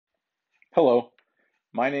Hello,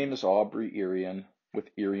 my name is Aubrey Irion with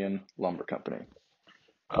Irion Lumber Company.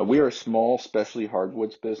 We are a small specialty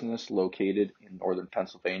hardwoods business located in northern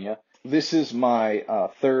Pennsylvania. This is my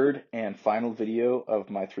third and final video of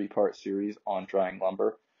my three-part series on drying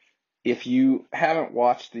lumber. If you haven't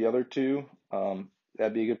watched the other two,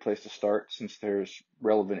 that'd be a good place to start since there's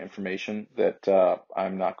relevant information that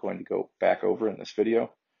I'm not going to go back over in this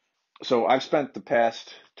video. So I've spent the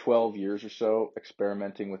past 12 years or so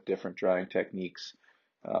experimenting with different drying techniques,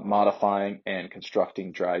 modifying and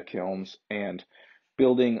constructing dry kilns, and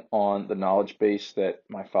building on the knowledge base that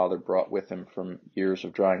my father brought with him from years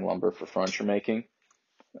of drying lumber for furniture making.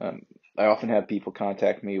 I often have people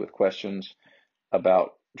contact me with questions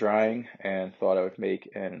about drying and thought I would make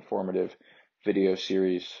an informative video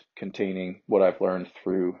series containing what I've learned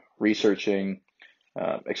through researching,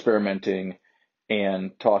 experimenting,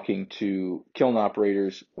 and talking to kiln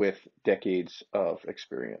operators with decades of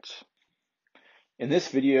experience. In this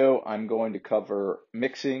video, I'm going to cover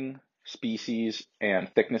mixing, species and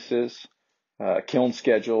thicknesses, kiln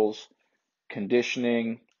schedules,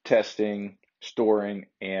 conditioning, testing, storing,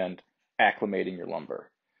 and acclimating your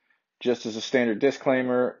lumber. Just as a standard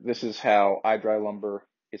disclaimer, this is how I dry lumber.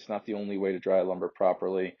 It's not the only way to dry lumber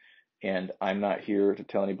properly, and I'm not here to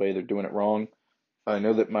tell anybody they're doing it wrong. I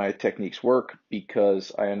know that my techniques work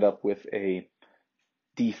because I end up with a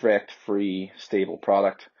defect-free, stable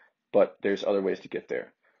product, but there's other ways to get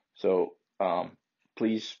there. So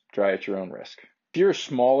please dry at your own risk. If you're a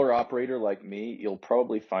smaller operator like me, you'll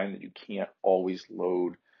probably find that you can't always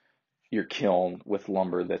load your kiln with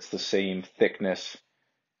lumber that's the same thickness,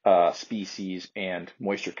 species, and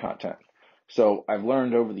moisture content. So I've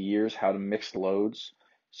learned over the years how to mix loads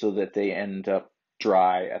so that they end up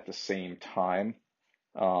dry at the same time.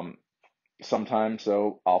 Sometimes,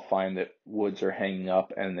 though, I'll find that woods are hanging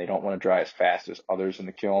up and they don't want to dry as fast as others in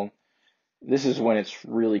the kiln. This is when it's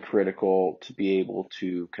really critical to be able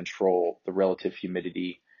to control the relative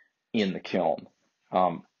humidity in the kiln.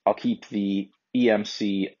 I'll keep the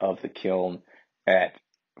EMC of the kiln at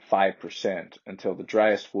 5% until the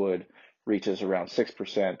driest wood reaches around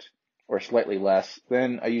 6% or slightly less.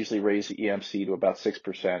 Then I usually raise the EMC to about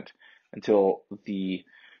 6% until the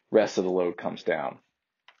rest of the load comes down.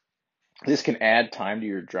 This can add time to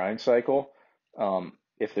your drying cycle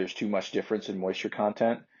if there's too much difference in moisture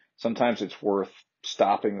content. Sometimes it's worth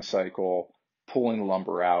stopping the cycle, pulling the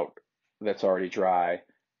lumber out that's already dry,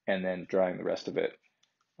 and then drying the rest of it.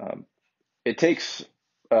 It takes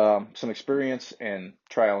some experience and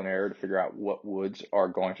trial and error to figure out what woods are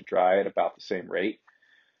going to dry at about the same rate.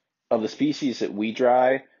 Of the species that we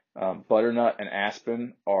dry, butternut and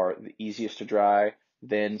aspen are the easiest to dry,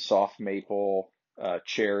 then soft maple,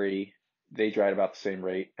 cherry, they dry at about the same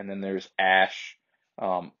rate. And then there's ash,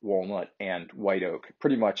 walnut, and white oak,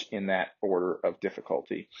 pretty much in that order of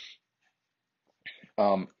difficulty.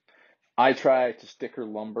 I try to sticker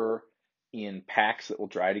lumber in packs that will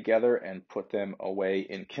dry together and put them away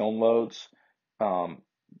in kiln loads to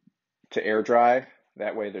air dry.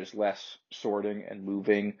 That way there's less sorting and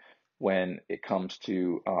moving when it comes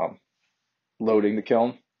to loading the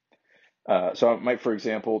kiln. So I might, for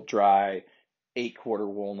example, dry 8-quarter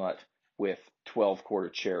walnut with 12-quarter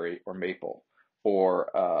cherry or maple,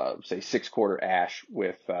 or say 6-quarter ash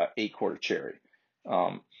with 8-quarter cherry.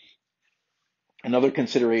 Another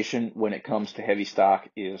consideration when it comes to heavy stock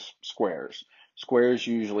is squares. Squares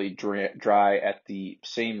usually dry at the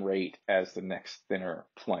same rate as the next thinner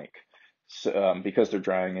plank because they're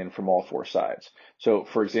drying in from all four sides. So,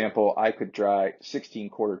 for example, I could dry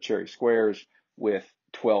 16-quarter cherry squares with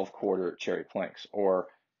 12-quarter cherry planks, or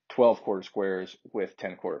 12-quarter squares with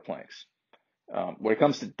 10-quarter planks. When it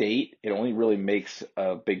comes to date, it only really makes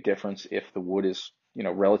a big difference if the wood is,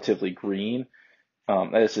 relatively green.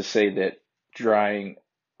 That is to say that drying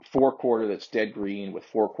 4-quarter that's dead green with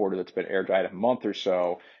 4-quarter that's been air dried a month or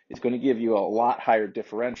so is going to give you a lot higher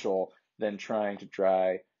differential than trying to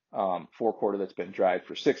dry 4-quarter that's been dried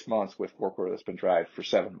for 6 months with 4-quarter that's been dried for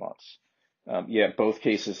 7 months. Both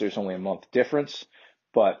cases there's only a month difference,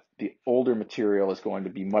 but the older material is going to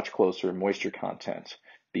be much closer in moisture content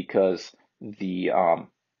because the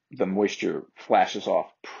moisture flashes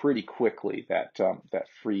off pretty quickly. That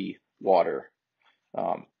free water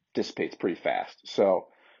dissipates pretty fast. So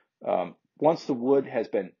once the wood has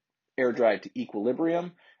been air dried to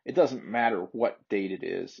equilibrium, it doesn't matter what date it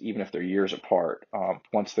is, even if they're years apart.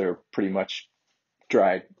 Once they're pretty much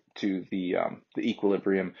dried to the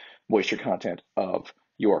equilibrium moisture content of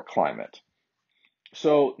your climate.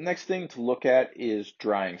 So next thing to look at is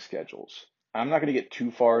drying schedules. I'm not going to get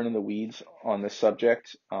too far into the weeds on this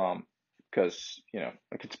subject because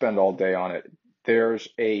I could spend all day on it. There's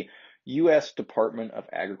a U.S. Department of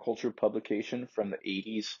Agriculture publication from the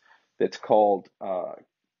 80s that's called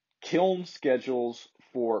Kiln Schedules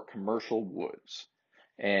for Commercial Woods.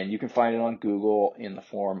 And you can find it on Google in the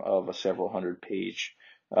form of a several hundred page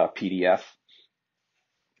PDF.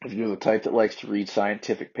 If you're the type that likes to read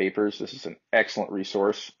scientific papers, this is an excellent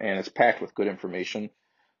resource, and it's packed with good information.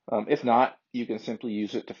 If not, you can simply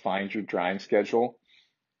use it to find your drying schedule.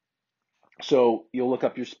 So you'll look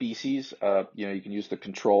up your species. You can use the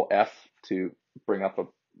Control F to bring up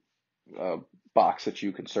a box that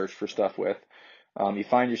you can search for stuff with. You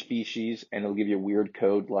find your species, and it'll give you a weird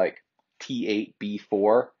code like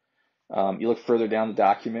T8B4. You look further down the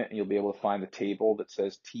document, and you'll be able to find the table that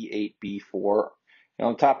says T8B4. And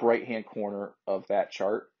on the top right-hand corner of that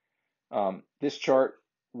chart, this chart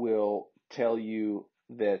will tell you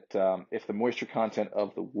that if the moisture content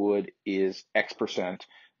of the wood is X%,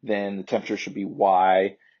 then the temperature should be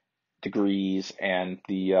Y degrees, and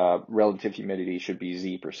the relative humidity should be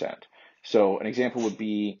Z%. So an example would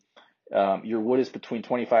be your wood is between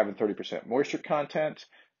 25 and 30% moisture content,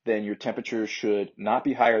 then your temperature should not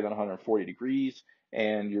be higher than 140 degrees,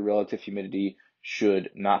 and your relative humidity should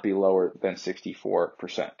not be lower than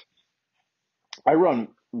 64%. I run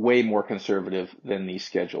way more conservative than these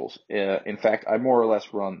schedules. In fact, I more or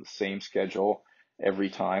less run the same schedule every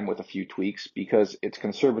time with a few tweaks because it's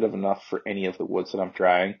conservative enough for any of the woods that I'm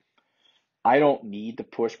drying. I don't need to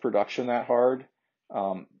push production that hard.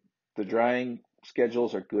 The drying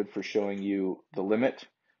schedules are good for showing you the limit,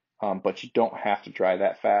 but you don't have to dry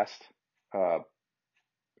that fast,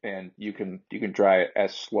 and you can dry it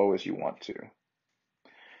as slow as you want to.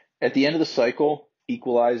 At the end of the cycle,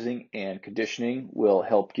 equalizing and conditioning will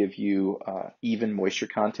help give you even moisture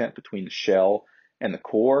content between the shell and the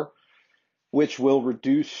core, which will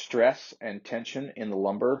reduce stress and tension in the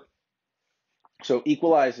lumber. So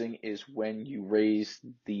equalizing is when you raise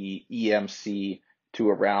the EMC to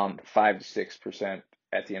around 5 to 6%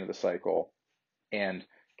 at the end of the cycle, and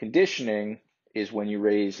conditioning is when you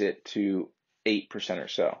raise it to 8% or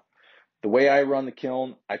so. The way I run the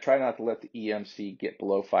kiln, I try not to let the EMC get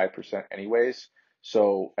below 5% anyways.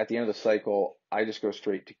 So at the end of the cycle, I just go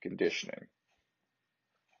straight to conditioning.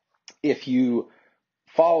 If you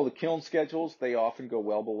follow the kiln schedules, they often go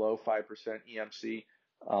well below 5% EMC,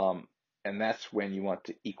 and that's when you want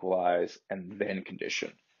to equalize and then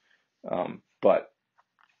condition. But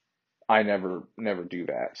I never do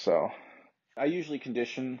that. So I usually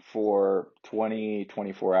condition for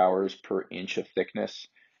 24 hours per inch of thickness.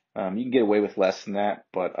 You can get away with less than that,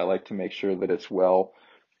 but I like to make sure that it's well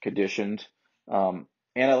conditioned.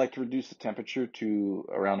 And I like to reduce the temperature to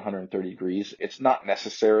around 130 degrees. It's not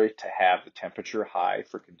necessary to have the temperature high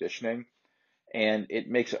for conditioning, and it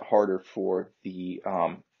makes it harder for the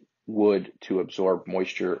wood to absorb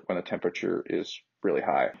moisture when the temperature is really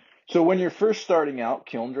high. So when you're first starting out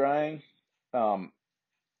kiln drying,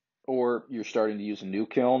 or you're starting to use a new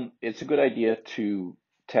kiln, it's a good idea to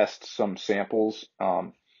test some samples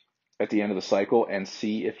at the end of the cycle and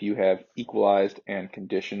see if you have equalized and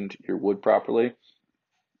conditioned your wood properly.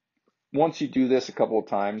 Once you do this a couple of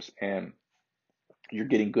times and you're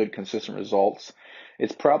getting good, consistent results,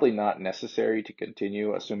 it's probably not necessary to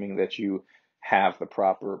continue, assuming that you have the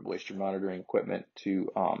proper moisture monitoring equipment to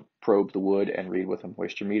probe the wood and read with a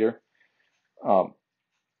moisture meter.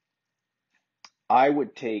 I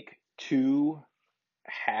would take 2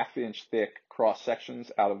 half-inch thick cross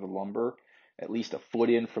sections out of the lumber, at least a foot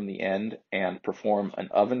in from the end, and perform an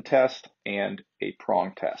oven test and a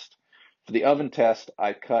prong test. For the oven test,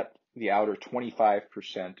 I cut the outer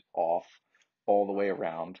 25% off all the way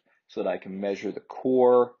around so that I can measure the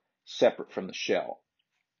core separate from the shell.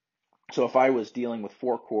 So if I was dealing with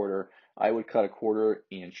 4/4, I would cut a 1/4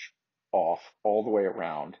 inch off all the way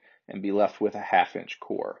around and be left with a half-inch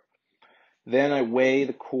core. Then I weigh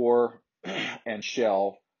the core and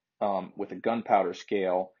shell with a gunpowder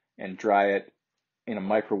scale and dry it in a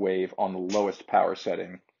microwave on the lowest power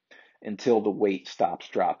setting until the weight stops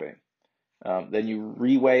dropping. Then you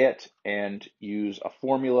reweigh it and use a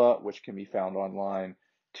formula which can be found online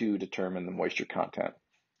to determine the moisture content.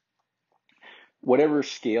 Whatever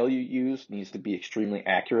scale you use needs to be extremely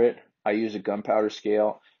accurate. I use a gunpowder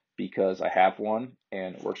scale because I have one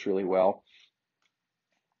and it works really well.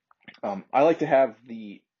 I like to have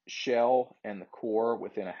the shell and the core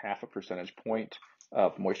within a 0.5 percentage point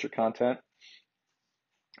of moisture content.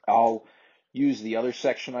 I'll use the other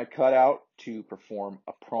section I cut out to perform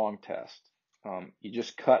a prong test. You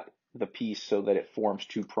just cut the piece so that it forms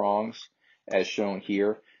 2 prongs, as shown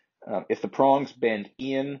here. If the prongs bend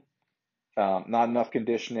in, not enough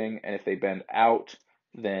conditioning, and if they bend out,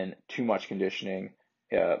 then too much conditioning.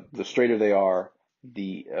 The straighter they are,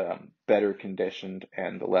 the better conditioned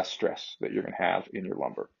and the less stress that you're going to have in your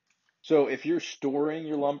lumber. So if you're storing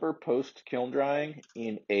your lumber post kiln drying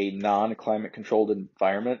in a non-climate controlled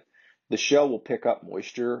environment, the shell will pick up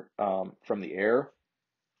moisture from the air,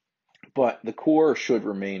 but the core should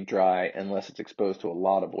remain dry unless it's exposed to a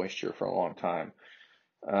lot of moisture for a long time.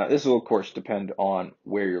 This will, of course, depend on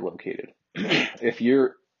where you're located. If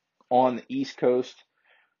you're on the East Coast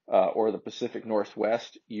or the Pacific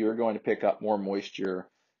Northwest, you're going to pick up more moisture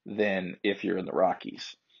than if you're in the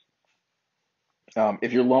Rockies.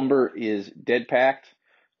 If your lumber is dead packed,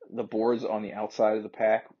 the boards on the outside of the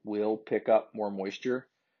pack will pick up more moisture.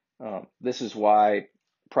 This is why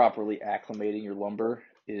properly acclimating your lumber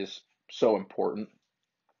is so important.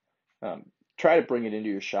 Try to bring it into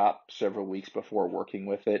your shop several weeks before working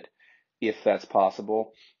with it, if that's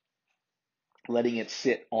possible. Letting it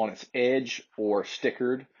sit on its edge or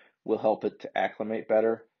stickered will help it to acclimate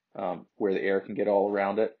better, where the air can get all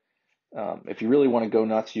around it. If you really want to go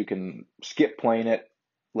nuts, you can skip plane it,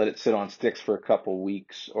 let it sit on sticks for a couple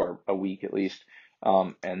weeks or a week at least,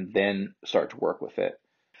 and then start to work with it.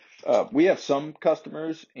 We have some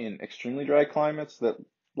customers in extremely dry climates that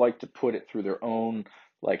like to put it through their own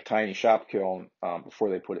like tiny shop kiln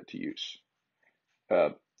before they put it to use.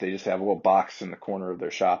 They just have a little box in the corner of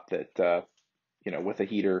their shop that with a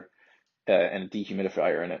heater and a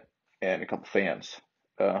dehumidifier in it and a couple fans.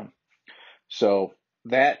 So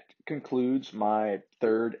that concludes my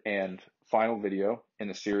third and final video in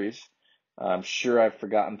the series. I'm sure I've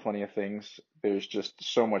forgotten plenty of things. There's just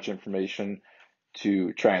so much information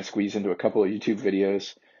to try and squeeze into a couple of YouTube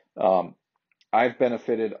videos. I've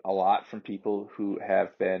benefited a lot from people who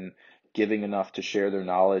have been giving enough to share their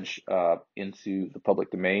knowledge into the public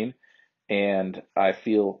domain, and I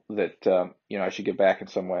feel that I should give back in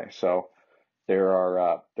some way. So there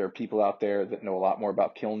are people out there that know a lot more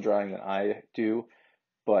about kiln drying than I do,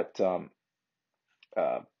 but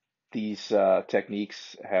these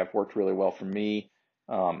techniques have worked really well for me,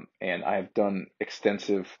 and I've done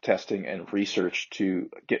extensive testing and research to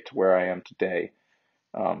get to where I am today.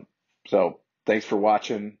 So thanks for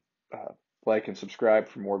watching. Like and subscribe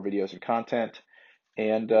for more videos and content,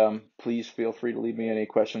 and please feel free to leave me any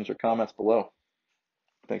questions or comments below.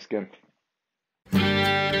 Thanks again.